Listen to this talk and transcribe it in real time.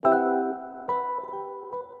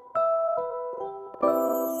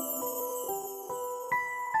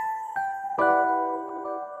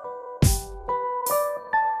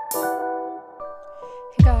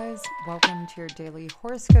to your daily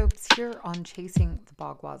horoscopes here on Chasing the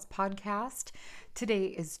Bagwas podcast. Today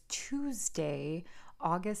is Tuesday,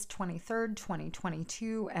 August 23rd,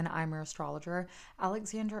 2022, and I'm your astrologer,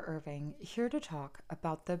 Alexandra Irving, here to talk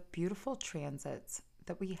about the beautiful transits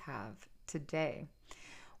that we have today.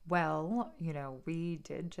 Well, we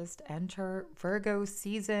did just enter Virgo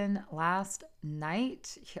season last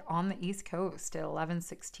night here on the East Coast at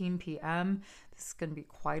 11:16 p.m. This is going to be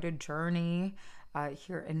quite a journey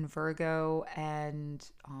here in Virgo. And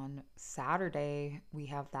on Saturday, we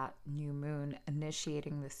have that new moon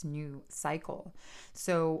initiating this new cycle.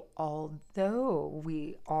 So although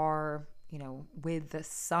we are, with the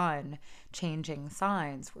sun changing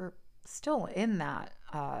signs, we're still in that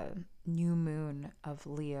new moon of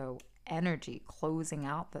Leo energy, closing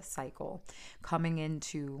out the cycle, coming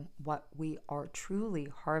into what we are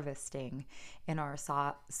truly harvesting in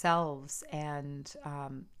ourselves. And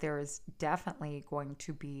there is definitely going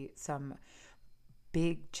to be some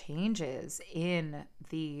big changes in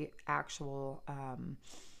the actual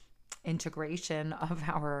integration of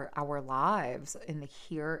our lives in the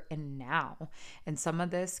here and now. And some of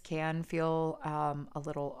this can feel a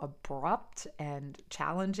little abrupt and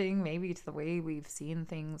challenging, maybe to the way we've seen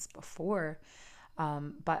things before.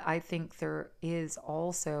 But I think there is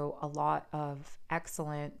also a lot of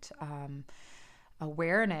excellent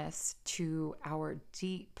awareness to our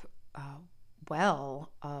deep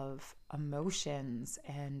well of emotions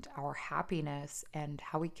and our happiness and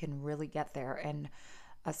how we can really get there. And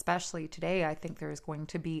especially today, I think there's going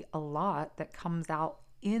to be a lot that comes out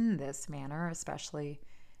in this manner, especially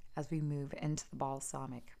as we move into the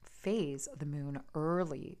balsamic phase of the moon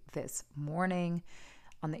early this morning.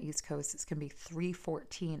 On the East Coast, it's going to be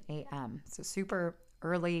 3:14 a.m. So super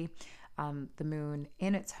early. The moon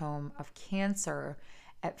in its home of Cancer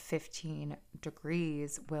at 15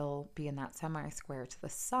 degrees will be in that semi-square to the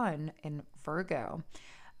sun in Virgo.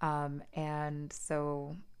 And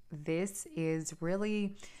so this is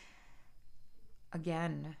really,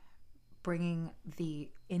 again, bringing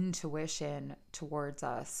the intuition towards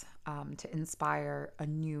us to inspire a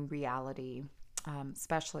new reality,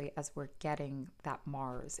 especially as we're getting that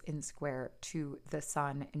Mars in square to the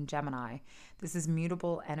sun in Gemini. This is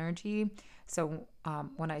mutable energy. So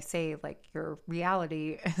when I say like your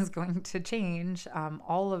reality is going to change,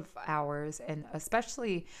 all of ours, and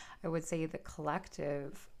especially I would say the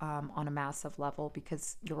collective on a massive level,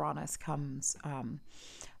 because Uranus comes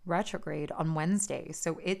retrograde on Wednesday.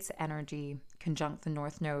 So its energy conjunct the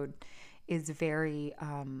North Node is very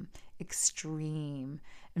extreme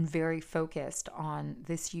and very focused on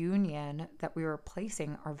this union that we were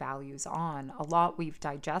placing our values on. A lot we've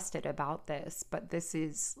digested about this, but this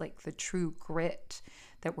is like the true grit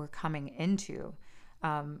that we're coming into.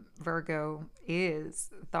 Virgo is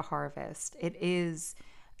the harvest. It is,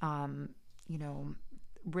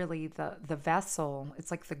 really the vessel.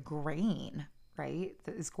 It's like the grain, right,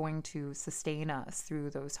 that is going to sustain us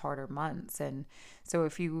through those harder months. And so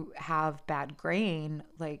if you have bad grain,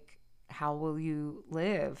 like, how will you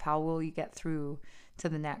live? How will you get through to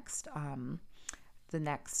the next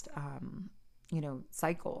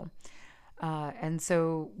cycle? And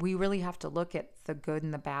so we really have to look at the good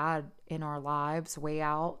and the bad in our lives, weigh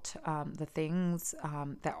out the things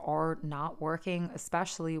that are not working,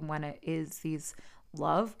 especially when it is these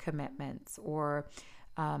love commitments or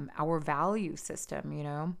our value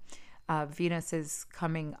system. Venus is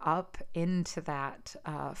coming up into that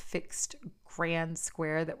fixed grand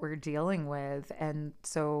square that we're dealing with. And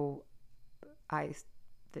so I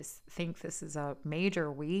think this is a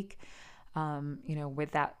major week,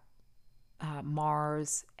 with that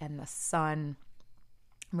Mars and the sun,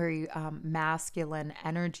 very masculine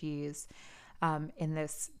energies in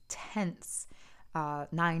this tense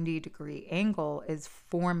 90-degree angle is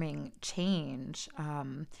forming change.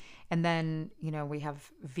 And then, we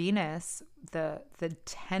have Venus, the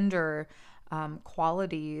tender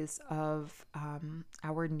qualities of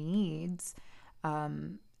our needs,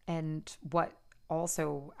 and what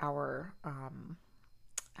also our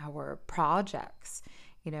projects.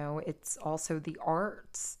 It's also the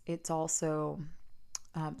arts. It's also,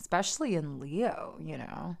 especially in Leo,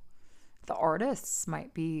 the artists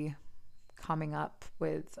might be coming up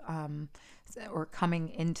with or coming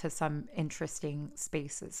into some interesting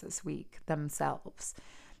spaces this week themselves,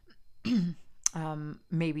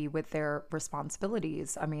 maybe with their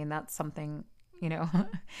responsibilities. I mean, that's something,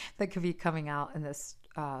 that could be coming out in this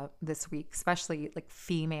week, especially like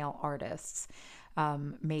female artists,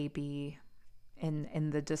 maybe in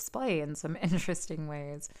the display in some interesting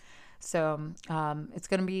ways. So it's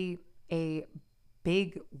going to be a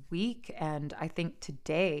big week, and I think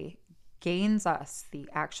today gains us the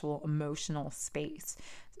actual emotional space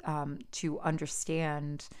to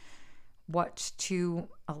understand what to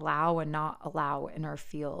allow and not allow in our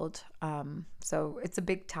field. So it's a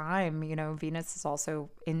big time. Venus is also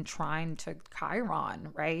in trine to Chiron,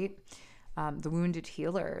 right? The wounded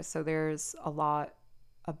healer. So there's a lot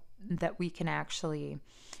that we can actually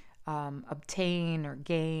obtain or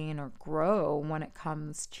gain or grow when it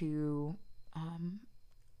comes to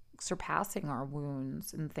surpassing our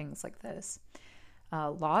wounds and things like this. A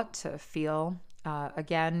lot to feel.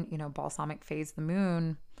 Again, balsamic phase of the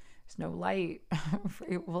moon. There's no light.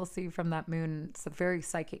 We'll see from that moon. It's a very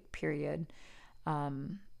psychic period. A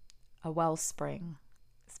wellspring,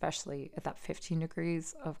 especially at that 15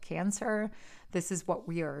 degrees of Cancer. This is what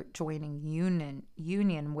we are joining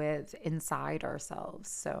union with inside ourselves.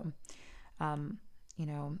 So,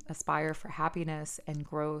 aspire for happiness and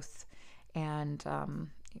growth, and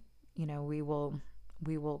we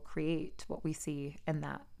will create what we see in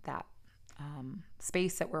that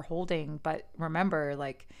space that we're holding. But remember,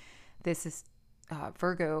 like, this is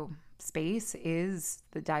Virgo space is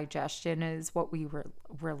the digestion, is what we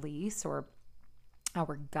release, or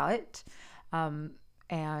our gut,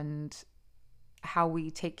 and how we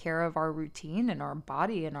take care of our routine and our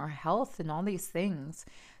body and our health and all these things.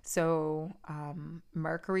 So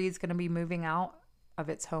Mercury is going to be moving out of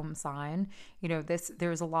its home sign.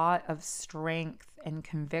 There's a lot of strength and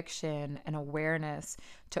conviction and awareness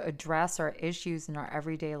to address our issues in our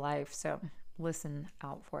everyday life. So listen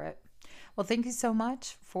out for it. Well, thank you so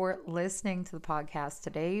much for listening to the podcast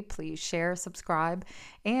today. Please share, subscribe,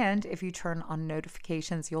 and if you turn on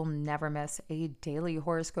notifications, you'll never miss a daily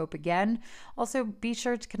horoscope again. Also, be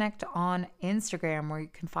sure to connect on Instagram, where you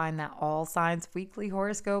can find that All Signs weekly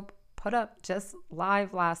horoscope put up just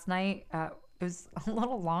live last night. It was a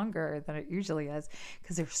little longer than it usually is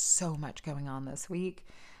because there's so much going on this week.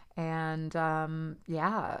 And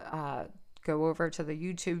go over to the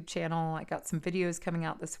YouTube channel. I got some videos coming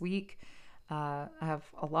out this week. I have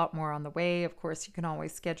a lot more on the way. Of course, you can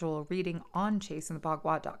always schedule a reading on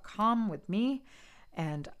chasingthebhagwad.com with me,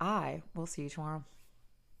 and I will see you tomorrow.